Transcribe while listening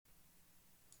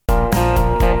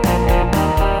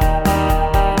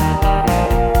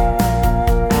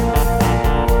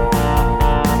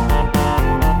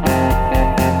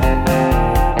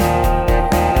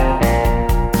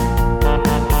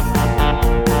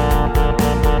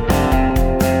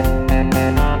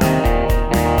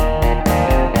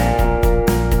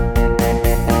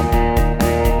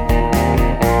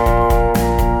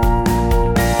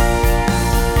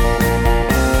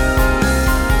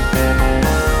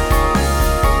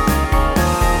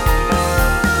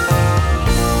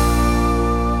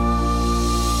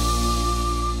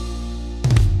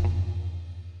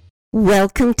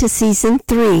Welcome to Season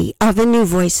 3 of A New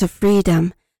Voice of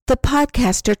Freedom. The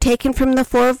podcasts are taken from the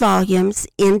 4 volumes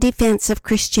In Defense of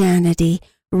Christianity,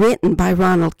 written by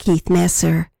Ronald Keith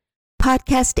Messer.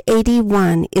 Podcast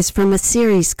 81 is from a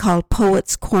series called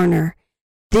Poet's Corner.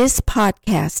 This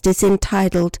podcast is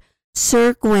entitled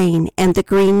Sir Gawain and the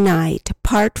Green Knight,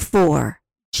 Part 4,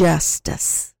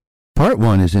 Justice. Part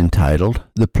 1 is entitled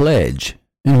The Pledge,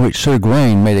 in which Sir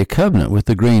Gawain made a covenant with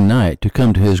the Green Knight to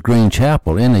come to his green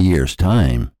chapel in a year's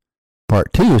time.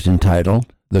 Part 2 is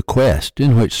entitled The Quest,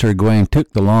 in which Sir Gawain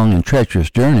took the long and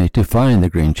treacherous journey to find the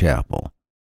green chapel.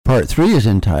 Part 3 is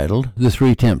entitled The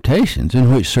Three Temptations,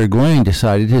 in which Sir Gawain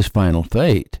decided his final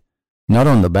fate, not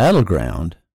on the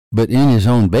battleground, but in his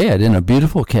own bed in a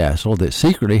beautiful castle that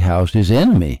secretly housed his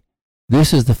enemy.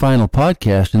 This is the final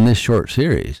podcast in this short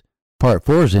series. Part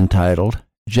 4 is entitled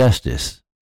Justice,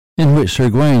 in which Sir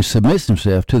Gawain submits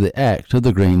himself to the acts of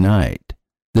the Green Knight.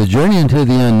 The journey into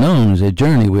the unknown is a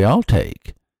journey we all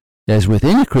take. As with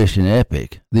any Christian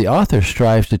epic, the author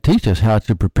strives to teach us how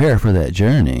to prepare for that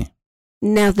journey.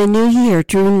 Now the new year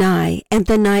drew nigh, and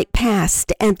the night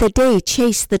passed, and the day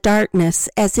chased the darkness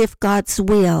as if God's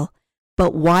will.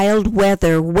 But wild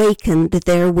weather wakened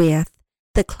therewith.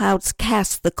 The clouds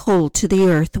cast the cold to the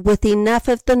earth, with enough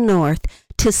of the north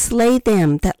to slay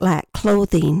them that lack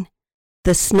clothing.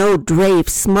 The snow drave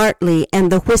smartly,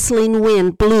 and the whistling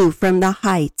wind blew from the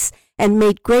heights, and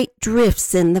made great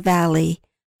drifts in the valley.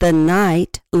 The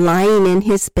knight, lying in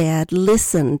his bed,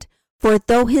 listened, for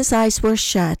though his eyes were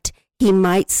shut, he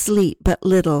might sleep but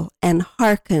little, and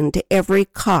hearkened every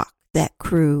cock that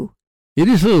crew. It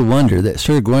is little wonder that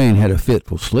Sir Gawain had a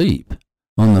fitful sleep.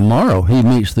 On the morrow he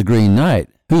meets the Green Knight,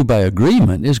 who by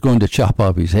agreement is going to chop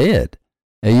off his head.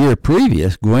 A year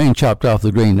previous, Gawain chopped off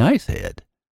the Green Knight's head,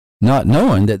 not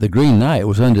knowing that the Green Knight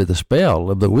was under the spell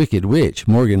of the wicked witch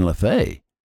Morgan Le Fay.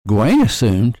 Gawain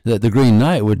assumed that the Green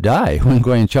Knight would die when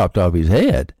Gawain chopped off his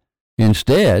head.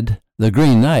 Instead, the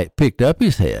Green Knight picked up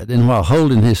his head, and while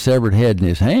holding his severed head in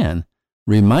his hand,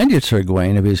 reminded Sir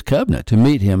Gawain of his covenant to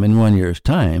meet him in 1 year's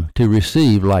time to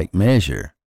receive like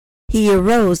measure. He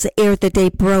arose ere the day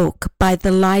broke by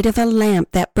the light of a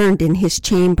lamp that burned in his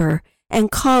chamber, and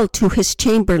called to his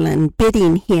chamberlain,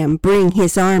 bidding him bring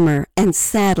his armor and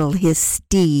saddle his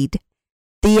steed.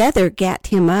 The other gat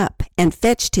him up, and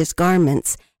fetched his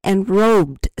garments, and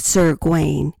robed Sir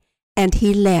Gawain. And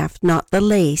he left not the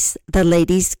lace, the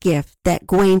lady's gift, that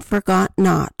Gawain forgot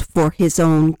not for his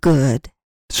own good.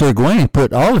 Sir Gawain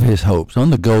put all of his hopes on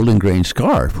the golden green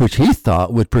scarf, which he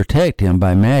thought would protect him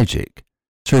by magic.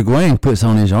 Sir Gawain puts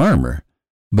on his armor,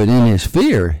 but in his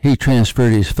fear he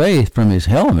transferred his faith from his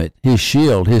helmet, his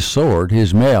shield, his sword,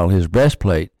 his mail, his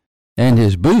breastplate, and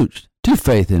his boots to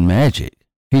faith in magic.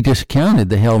 He discounted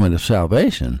the helmet of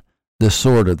salvation, the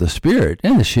sword of the Spirit,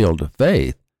 and the shield of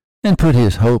faith, and put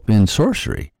his hope in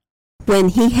sorcery. When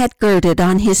he had girded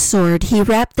on his sword, he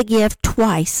wrapped the gift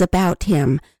twice about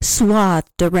him,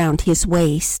 swathed around his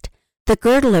waist. The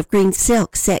girdle of green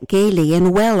silk set gaily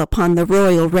and well upon the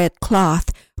royal red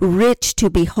cloth, rich to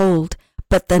behold,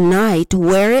 but the knight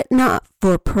wear it not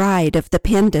for pride of the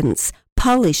pendants,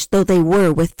 polished though they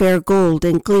were with fair gold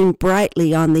and gleamed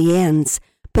brightly on the ends,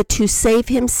 but to save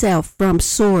himself from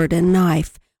sword and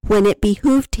knife, when it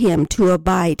behooved him to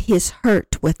abide his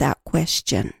hurt without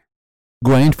question.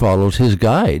 Gawain follows his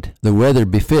guide. The weather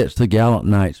befits the gallant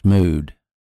knight's mood.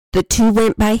 The two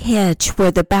went by hedge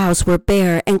where the boughs were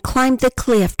bare, and climbed the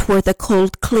cliff where the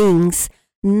cold clings.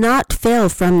 Naught fell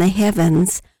from the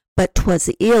heavens, but 'twas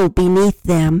ill beneath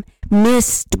them.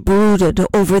 Mist brooded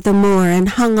over the moor and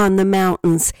hung on the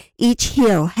mountains. Each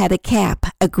hill had a cap,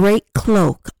 a great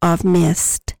cloak of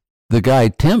mist. The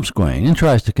guide tempts Gawain and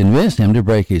tries to convince him to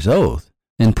break his oath,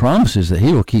 and promises that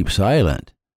he will keep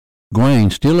silent. Gawain,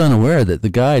 still unaware that the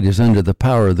guide is under the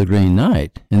power of the Green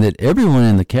Knight, and that everyone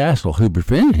in the castle who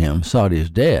befriended him sought his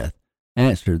death,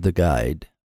 answered the guide.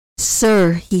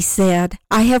 Sir, he said,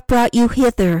 I have brought you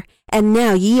hither, and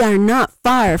now ye are not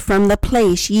far from the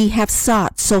place ye have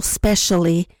sought so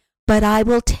specially. But I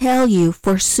will tell you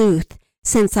forsooth,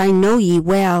 since I know ye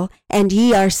well, and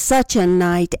ye are such a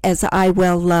knight as I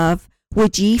well love,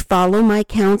 would ye follow my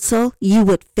counsel, ye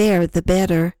would fare the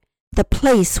better. The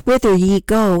place whither ye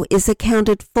go is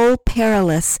accounted full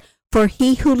perilous, for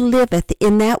he who liveth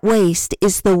in that waste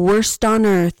is the worst on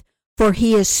earth, for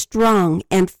he is strong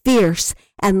and fierce,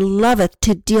 and loveth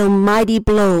to deal mighty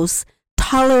blows.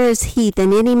 Taller is he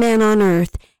than any man on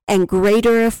earth, and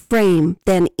greater of frame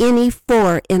than any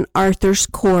four in Arthur's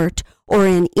court, or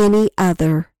in any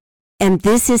other. And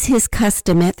this is his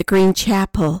custom at the Green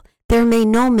Chapel. There may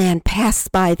no man pass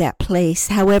by that place,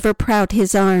 however proud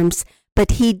his arms,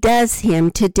 but he does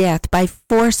him to death by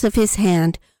force of his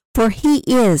hand, for he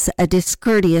is a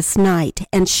discourteous knight,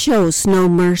 and shows no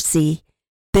mercy.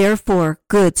 Therefore,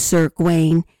 good Sir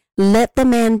Gawain, let the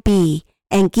man be,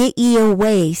 and get ye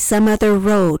away some other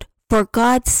road. For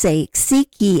God's sake, seek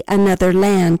ye another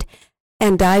land,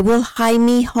 and I will hie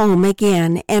me home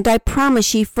again, and I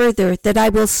promise ye further that I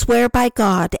will swear by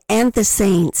God and the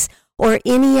saints, or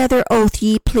any other oath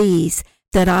ye please,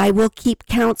 that I will keep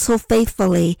counsel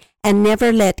faithfully, and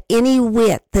never let any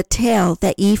wit the tale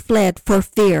that ye fled for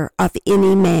fear of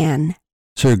any man.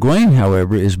 Sir Gawain,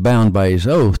 however, is bound by his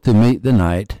oath to meet the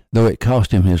knight, though it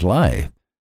cost him his life.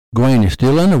 Gawain is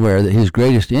still unaware that his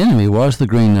greatest enemy was the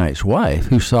Green Knight's wife,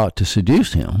 who sought to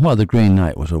seduce him while the Green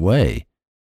Knight was away.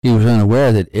 He was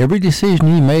unaware that every decision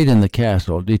he made in the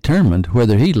castle determined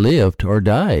whether he lived or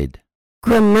died.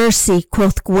 Gramercy,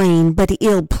 quoth Gawain, but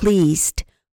ill pleased.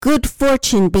 Good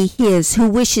fortune be his who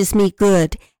wishes me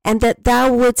good, and that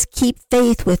thou wouldst keep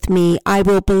faith with me I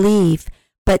will believe.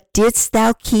 But didst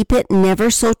thou keep it never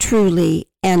so truly,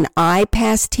 and I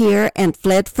passed here and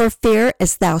fled for fear,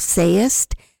 as thou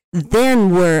sayest,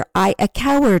 then were I a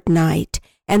coward knight,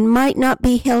 and might not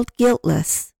be held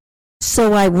guiltless.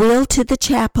 So I will to the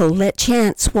chapel let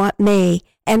chance what may,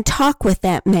 and talk with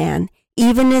that man,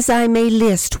 even as I may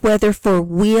list, whether for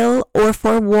weal or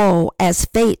for woe, as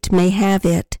fate may have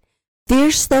it.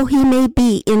 Fierce though he may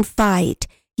be in fight,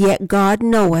 yet God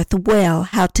knoweth well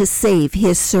how to save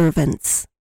his servants.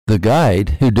 The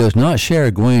guide, who does not share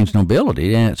Gawain's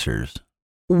nobility, answers,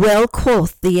 Well,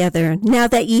 quoth the other, now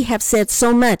that ye have said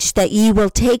so much that ye will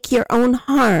take your own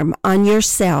harm on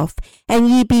yourself, and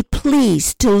ye be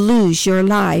pleased to lose your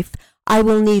life, I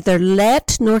will neither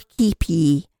let nor keep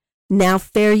ye. Now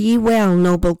fare ye well,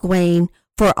 noble Gawain.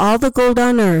 For all the gold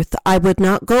on earth I would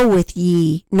not go with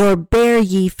ye, nor bear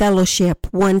ye fellowship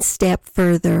one step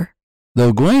further.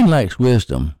 Though Gawain lacks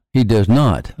wisdom, he does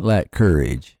not lack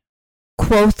courage.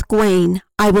 Quoth Gawain,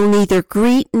 I will neither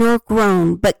greet nor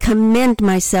groan, but commend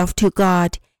myself to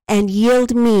God, and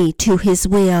yield me to his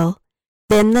will.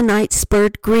 Then the knight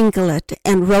spurred Gringolet,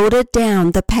 and rode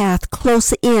adown the path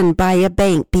close in by a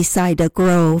bank beside a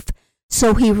grove.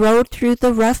 So he rode through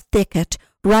the rough thicket,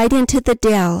 right into the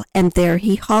dell, and there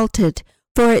he halted,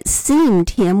 for it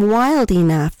seemed him wild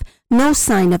enough. No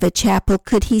sign of a chapel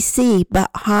could he see,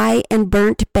 but high and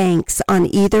burnt banks on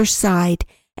either side,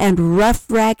 and rough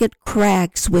ragged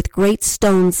crags with great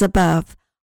stones above.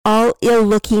 All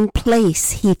ill-looking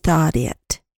place, he thought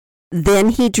it. Then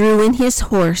he drew in his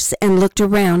horse, and looked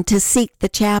around to seek the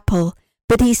chapel,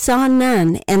 but he saw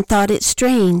none, and thought it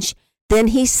strange. Then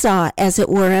he saw as it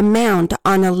were a mound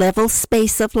on a level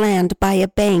space of land by a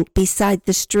bank beside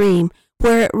the stream,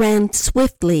 where it ran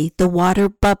swiftly, the water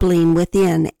bubbling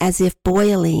within as if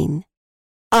boiling.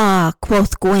 Ah,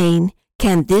 quoth Gawain,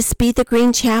 can this be the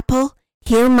Green Chapel?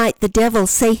 Here might the devil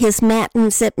say his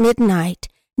matins at midnight.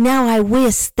 Now I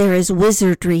wis there is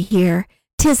wizardry here.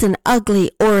 'Tis an ugly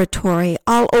oratory,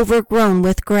 all overgrown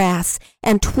with grass,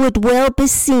 and 'twould well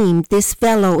beseem this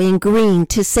fellow in green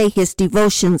to say his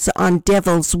devotions on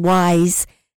devil's wise.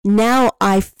 Now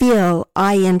I feel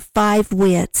I in 5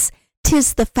 wits.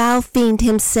 'Tis the foul fiend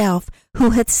himself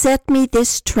who hath set me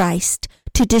this tryst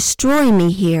to destroy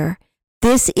me here.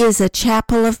 This is a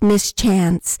chapel of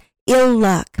mischance. Ill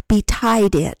luck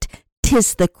betide it.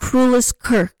 'Tis the cruelest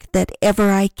kirk that ever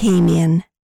I came in.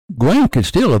 Gawain could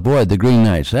still avoid the Green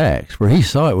Knight's axe, for he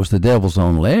saw it was the devil's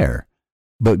own lair.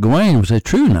 But Gawain was a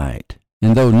true knight,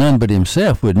 and though none but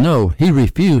himself would know, he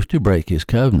refused to break his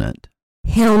covenant.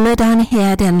 Helmet on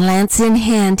head and lance in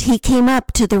hand, he came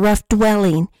up to the rough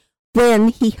dwelling, when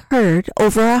he heard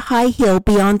over a high hill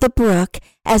beyond the brook,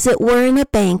 as it were in a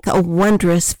bank, a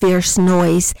wondrous fierce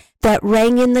noise that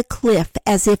rang in the cliff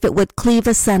as if it would cleave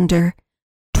asunder.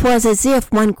 'Twas as if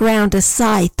one ground a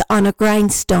scythe on a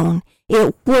grindstone.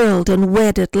 It whirled and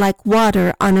wetted like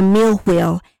water on a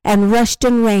mill-wheel, and rushed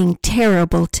and rang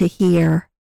terrible to hear.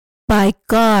 By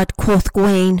God, quoth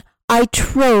Gawain, I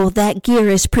trow that gear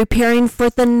is preparing for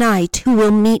the knight who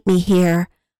will meet me here.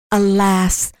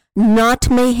 Alas, naught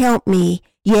may help me,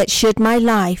 yet should my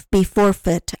life be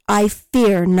forfeit, I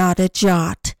fear not a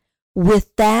jot.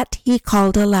 With that he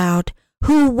called aloud,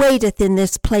 Who waiteth in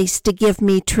this place to give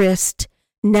me tryst?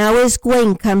 Now is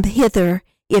Gawain come hither.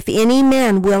 If any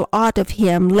man will aught of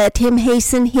him, let him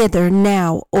hasten hither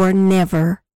now or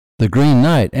never. The Green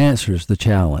Knight answers the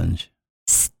challenge.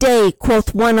 Stay,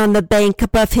 quoth one on the bank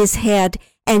above his head,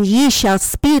 and ye shall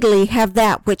speedily have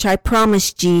that which I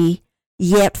promised ye.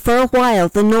 Yet for a while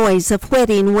the noise of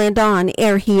whetting went on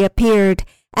ere he appeared,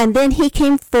 and then he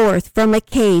came forth from a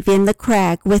cave in the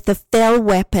crag with a fell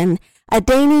weapon, a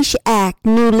Danish axe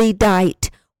newly dight,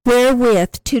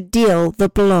 wherewith to deal the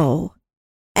blow.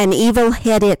 An evil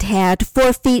head it had,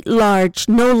 4 feet large,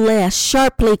 no less,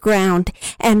 sharply ground,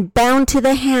 and bound to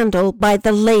the handle by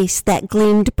the lace that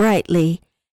gleamed brightly.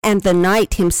 And the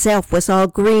knight himself was all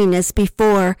green as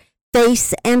before,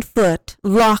 face and foot,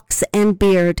 locks and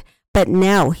beard, but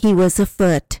now he was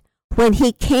afoot. When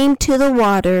he came to the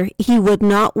water, he would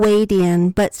not wade in,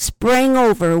 but sprang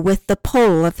over with the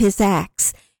pole of his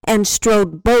axe, and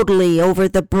strode boldly over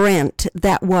the brent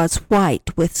that was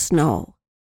white with snow.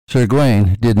 Sir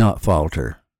Gawain did not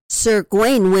falter. Sir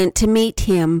Gawain went to meet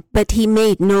him, but he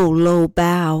made no low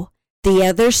bow. The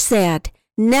other said,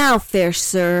 Now, fair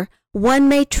sir, one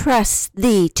may trust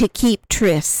thee to keep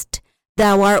tryst.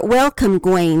 Thou art welcome,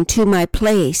 Gawain, to my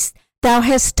place. Thou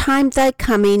hast timed thy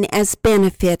coming as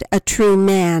benefit a true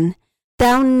man.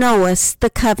 Thou knowest the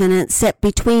covenant set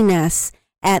between us.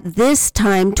 At this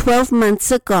time 12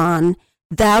 months agone,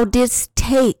 thou didst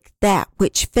take that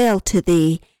which fell to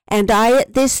thee, and I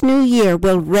at this new year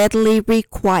will readily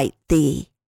requite thee.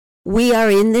 We are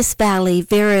in this valley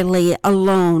verily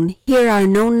alone. Here are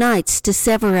no knights to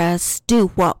sever us, do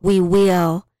what we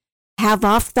will. Have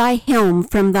off thy helm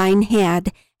from thine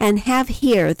head, and have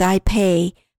here thy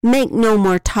pay. Make no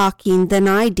more talking than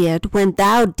I did when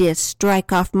thou didst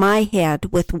strike off my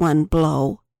head with one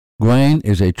blow. Gawain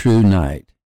is a true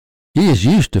knight. He is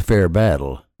used to fair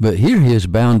battle, but here he is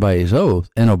bound by his oath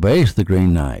and obeys the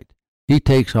Green Knight. He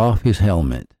takes off his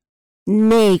helmet.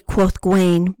 Nay, quoth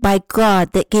Gawain, by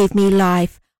God that gave me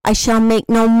life, I shall make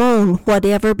no moan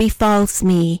whatever befalls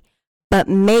me. But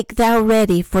make thou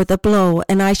ready for the blow,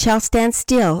 and I shall stand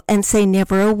still and say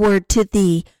never a word to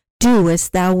thee. Do as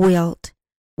thou wilt.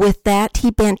 With that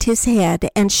he bent his head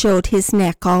and showed his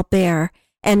neck all bare,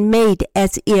 and made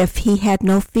as if he had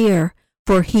no fear,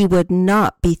 for he would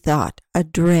not be thought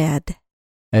adread.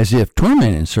 As if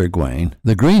tormenting Sir Gawain,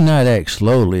 the Green Knight acts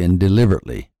slowly and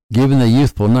deliberately, giving the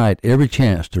youthful knight every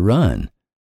chance to run.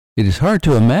 It is hard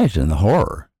to imagine the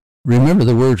horror. Remember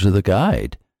the words of the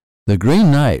guide. The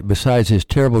Green Knight, besides his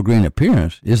terrible green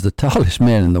appearance, is the tallest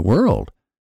man in the world.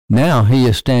 Now he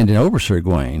is standing over Sir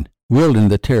Gawain, wielding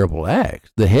the terrible axe,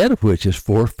 the head of which is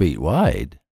 4 feet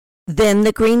wide. Then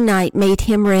the Green Knight made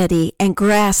him ready, and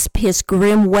grasped his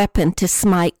grim weapon to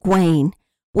smite Gawain.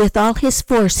 With all his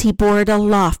force he bore it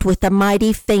aloft with a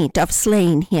mighty feint of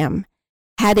slaying him.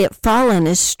 Had it fallen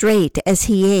as straight as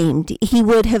he aimed, he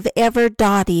would have ever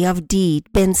doughty of deed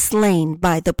been slain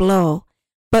by the blow.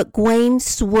 But Gawain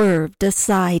swerved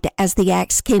aside as the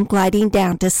axe came gliding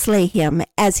down to slay him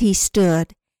as he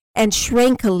stood, and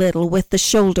shrank a little with the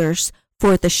shoulders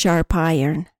for the sharp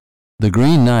iron. The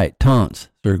Green Knight taunts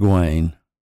Sir Gawain.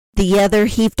 The other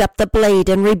heaved up the blade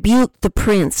and rebuked the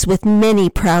prince with many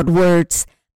proud words.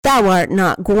 Thou art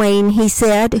not Gawain, he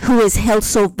said, who is held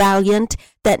so valiant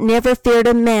that never feared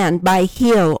a man by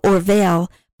hill or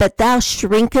vale, but thou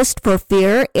shrinkest for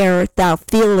fear ere thou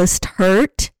feelest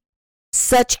hurt.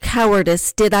 Such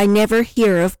cowardice did I never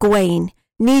hear of Gawain,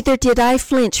 neither did I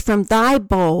flinch from thy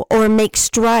bow or make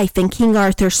strife in King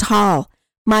Arthur's hall.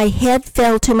 My head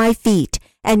fell to my feet,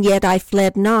 and yet I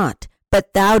fled not,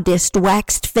 but thou didst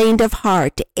wax faint of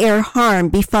heart ere harm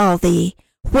befall thee.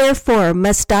 Wherefore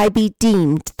must I be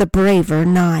deemed the braver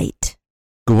knight?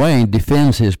 Gawain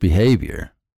defends his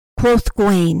behavior. Quoth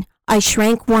Gawain, I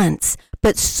shrank once,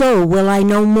 but so will I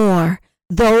no more.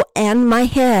 Though and my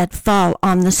head fall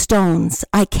on the stones,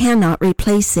 I cannot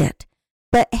replace it.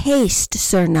 But haste,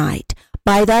 Sir Knight,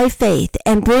 by thy faith,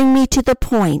 and bring me to the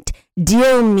point.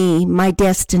 Deal me my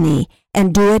destiny,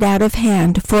 and do it out of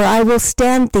hand, for I will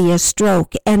stand thee a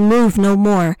stroke, and move no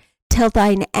more, till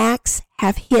thine axe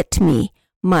have hit me,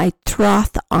 my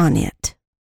troth on it.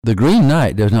 The Green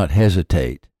Knight does not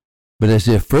hesitate, but as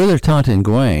if further taunting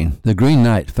Gawain, the Green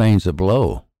Knight feigns a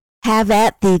blow. Have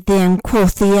at thee then,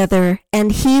 quoth the other,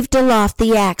 and heaved aloft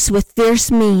the axe with fierce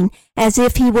mien, as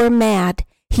if he were mad.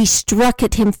 He struck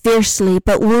at him fiercely,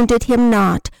 but wounded him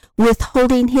not,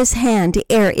 withholding his hand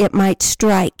ere it might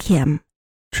strike him.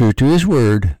 True to his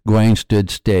word, Gawain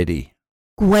stood steady.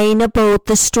 Gawain abode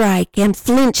the strike, and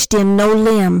flinched in no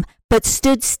limb, but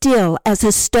stood still as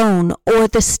a stone or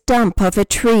the stump of a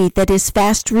tree that is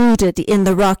fast rooted in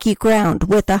the rocky ground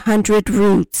with 100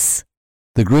 roots.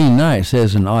 The Green Knight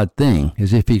says an odd thing,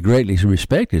 as if he greatly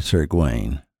respected Sir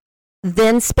Gawain.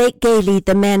 Then spake gaily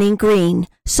the man in green,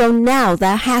 So now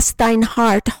thou hast thine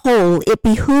heart whole, it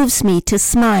behooves me to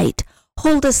smite.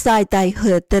 Hold aside thy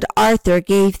hood that Arthur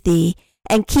gave thee,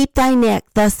 and keep thy neck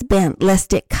thus bent,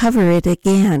 lest it cover it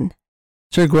again.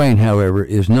 Sir Gawain, however,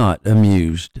 is not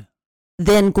amused.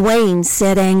 Then Gawain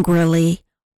said angrily,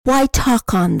 Why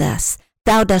talk on thus?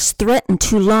 Thou dost threaten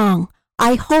too long.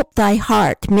 I hope thy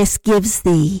heart misgives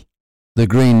thee. The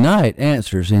Green Knight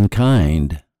answers in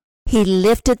kind. He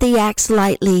lifted the axe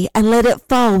lightly and let it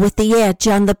fall with the edge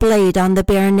on the blade on the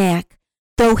bare neck.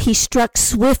 Though he struck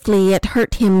swiftly, it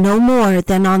hurt him no more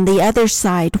than on the other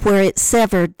side where it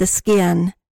severed the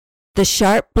skin. The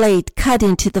sharp blade cut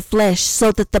into the flesh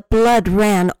so that the blood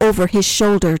ran over his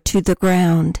shoulder to the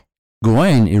ground.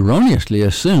 Gawain erroneously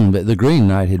assumed that the Green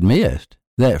Knight had missed.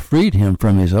 That freed him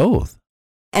from his oath.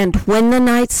 And when the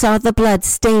knight saw the blood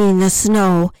staining the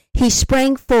snow, he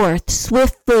sprang forth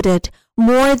swift-footed,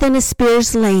 more than a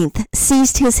spear's length,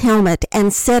 seized his helmet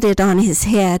and set it on his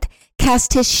head,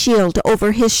 cast his shield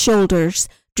over his shoulders,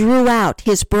 drew out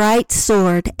his bright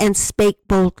sword, and spake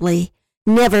boldly.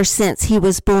 Never since he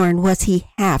was born was he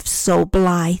half so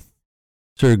blithe.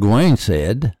 Sir Gawain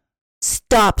said,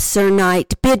 Stop, Sir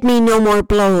Knight, bid me no more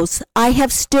blows. I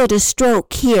have stood a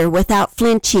stroke here without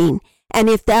flinching, and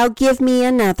if thou give me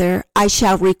another, I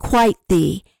shall requite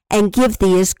thee, and give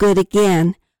thee as good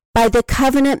again. By the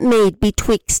covenant made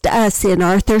betwixt us in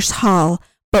Arthur's hall,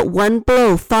 but one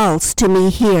blow falls to me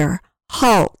here.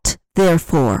 Halt,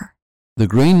 therefore. The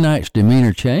Green Knight's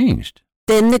demeanor changed.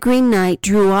 Then the Green Knight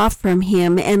drew off from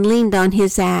him and leaned on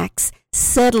his axe,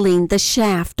 settling the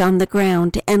shaft on the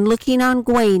ground, and looking on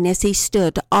Gawain as he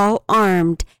stood all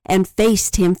armed and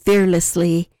faced him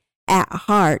fearlessly. At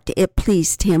heart it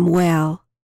pleased him well.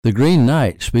 The Green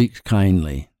Knight speaks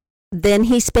kindly. Then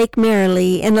he spake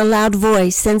merrily in a loud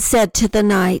voice, and said to the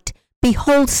knight,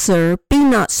 Behold, sir, be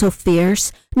not so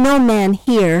fierce. No man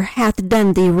here hath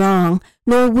done thee wrong,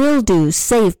 nor will do,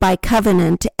 save by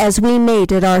covenant, as we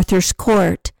made at Arthur's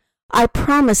court. I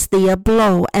promised thee a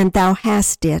blow, and thou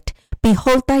hast it.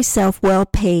 Behold thyself well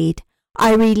paid.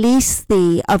 I release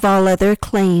thee of all other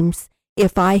claims.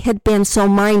 If I had been so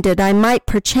minded, I might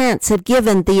perchance have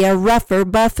given thee a rougher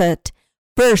buffet.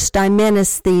 First I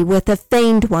menaced thee with a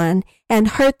feigned one, and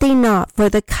hurt thee not for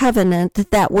the covenant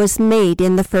that was made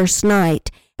in the first night,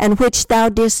 and which thou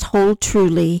didst hold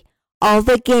truly. All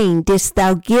the gain didst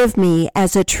thou give me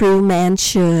as a true man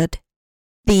should.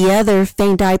 The other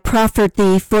feigned I proffered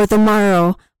thee for the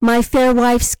morrow. My fair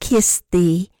wife's kissed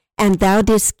thee, and thou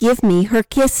didst give me her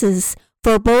kisses.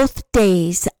 For both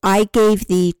days I gave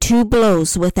thee 2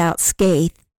 blows without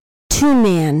scathe. 2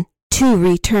 men, 2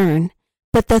 return.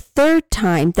 But the third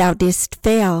time thou didst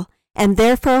fail, and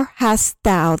therefore hast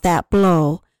thou that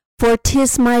blow. For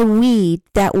 'tis my weed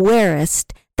that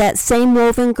wearest, that same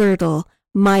woven girdle,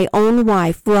 my own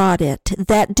wife wrought it,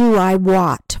 that do I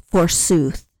wot,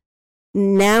 forsooth.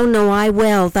 Now know I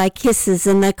well thy kisses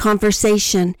and thy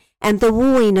conversation, and the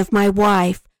wooing of my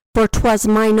wife, for 'twas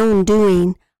mine own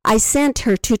doing. I sent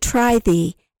her to try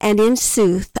thee, and in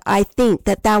sooth I think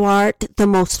that thou art the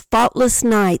most faultless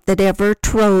knight that ever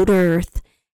trode earth.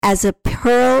 As a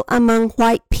pearl among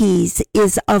white peas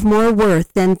is of more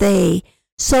worth than they,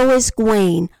 so is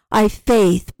Gawain, I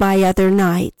faith, by other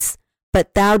knights.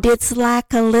 But thou didst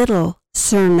lack a little,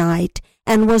 Sir Knight,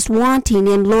 and was wanting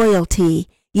in loyalty,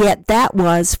 yet that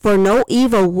was for no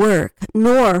evil work,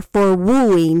 nor for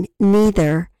wooing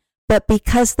neither, but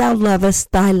because thou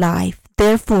lovest thy life.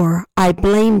 Therefore I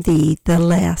blame thee the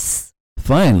less.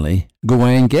 Finally,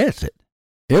 Gawain gets it.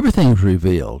 Everything's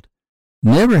revealed.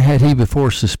 Never had he before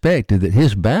suspected that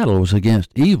his battle was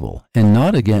against evil and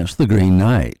not against the Green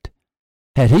Knight.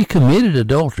 Had he committed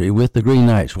adultery with the Green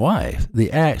Knight's wife,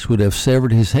 the axe would have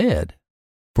severed his head,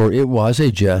 for it was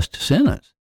a just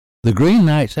sentence. The Green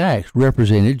Knight's axe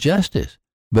represented justice,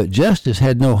 but justice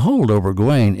had no hold over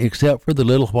Gawain except for the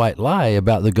little white lie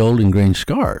about the gold and green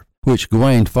scarf, which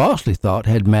Gawain falsely thought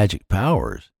had magic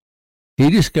powers.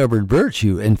 He discovered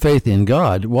virtue and faith in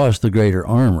God was the greater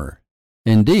armor.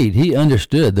 Indeed, he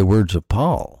understood the words of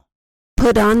Paul.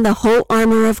 Put on the whole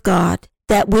armor of God,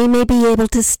 that we may be able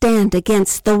to stand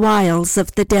against the wiles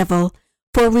of the devil.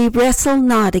 For we wrestle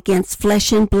not against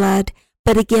flesh and blood,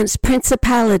 but against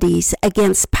principalities,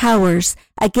 against powers,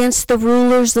 against the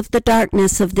rulers of the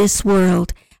darkness of this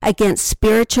world, against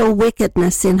spiritual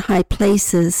wickedness in high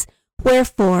places.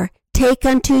 Wherefore, take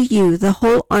unto you the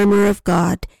whole armor of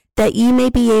God, that ye may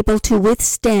be able to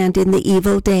withstand in the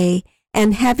evil day,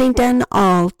 and having done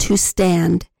all, to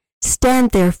stand.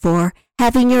 Stand therefore,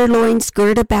 having your loins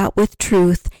girt about with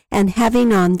truth, and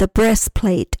having on the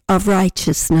breastplate of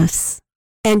righteousness,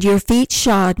 and your feet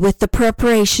shod with the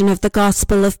preparation of the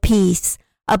gospel of peace.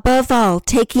 Above all,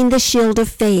 taking the shield of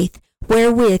faith,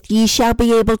 wherewith ye shall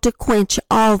be able to quench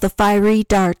all the fiery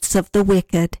darts of the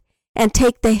wicked. And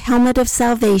take the helmet of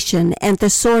salvation and the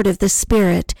sword of the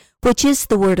Spirit, which is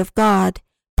the word of God,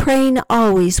 praying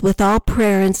always with all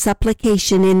prayer and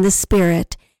supplication in the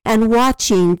Spirit, and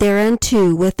watching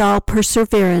thereunto with all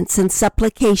perseverance and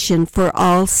supplication for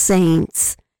all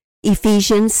saints.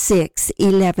 Ephesians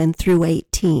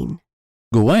 6:11-18.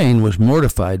 Gawain was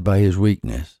mortified by his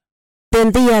weakness.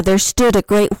 Then the other stood a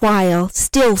great while,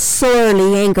 still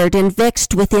sorely angered and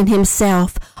vexed within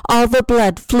himself. All the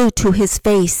blood flew to his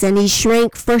face, and he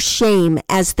shrank for shame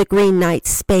as the Green Knight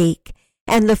spake.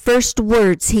 And the first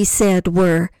words he said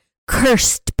were,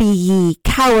 Cursed be ye,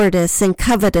 cowardice and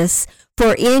covetous,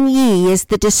 for in ye is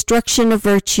the destruction of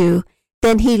virtue.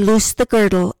 Then he loosed the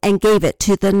girdle and gave it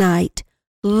to the knight.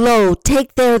 Lo,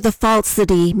 take there the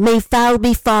falsity, may foul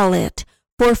befall it.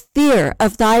 For fear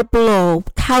of thy blow,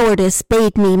 cowardice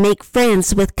bade me make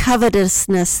friends with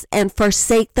covetousness and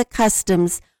forsake the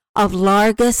customs of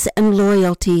largesse and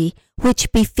loyalty,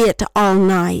 which befit all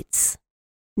knights.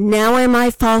 Now am I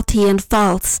faulty and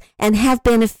false, and have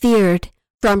been afeard.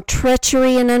 From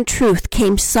treachery and untruth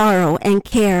came sorrow and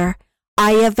care.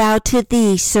 I avow to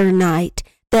thee, Sir Knight,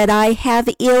 that I have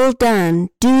ill done.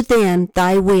 Do then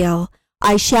thy will.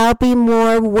 I shall be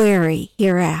more wary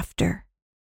hereafter.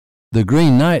 The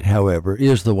Green Knight, however,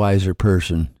 is the wiser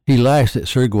person. He laughs at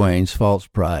Sir Gawain's false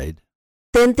pride.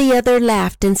 Then the other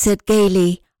laughed and said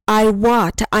gaily, I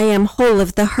wot I am whole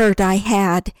of the hurt I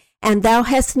had, and thou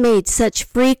hast made such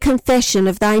free confession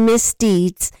of thy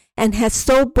misdeeds, and hast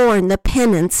so borne the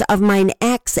penance of mine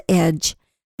axe edge,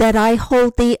 that I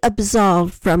hold thee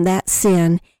absolved from that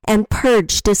sin, and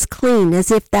purged as clean as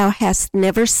if thou hast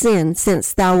never sinned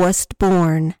since thou wast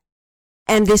born.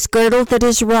 And this girdle that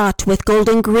is wrought with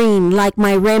golden green, like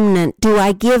my remnant, do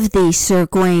I give thee, Sir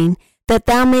Gawain, that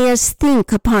thou mayest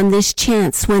think upon this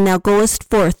chance when thou goest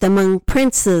forth among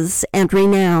princes and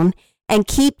renown, and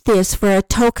keep this for a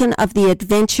token of the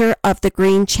adventure of the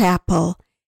Green Chapel,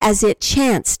 as it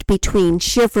chanced between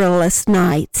chivalrous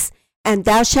knights. And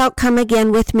thou shalt come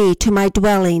again with me to my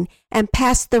dwelling, and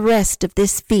pass the rest of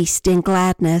this feast in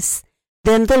gladness.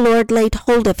 Then the Lord laid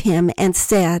hold of him and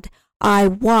said, I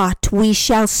wot we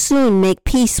shall soon make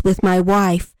peace with my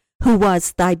wife, who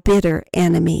was thy bitter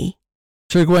enemy.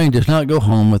 Sir Gawain does not go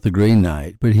home with the Green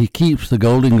Knight, but he keeps the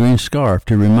golden green scarf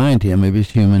to remind him of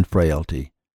his human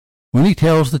frailty. When he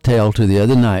tells the tale to the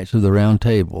other knights of the Round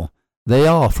Table, they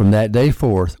all from that day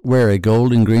forth wear a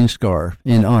golden green scarf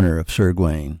in honor of Sir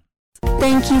Gawain.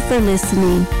 Thank you for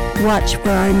listening. Watch for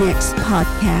our next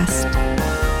podcast.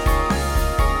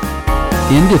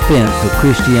 In Defense of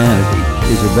Christianity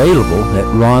is available at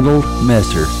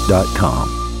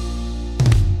ronaldmesser.com.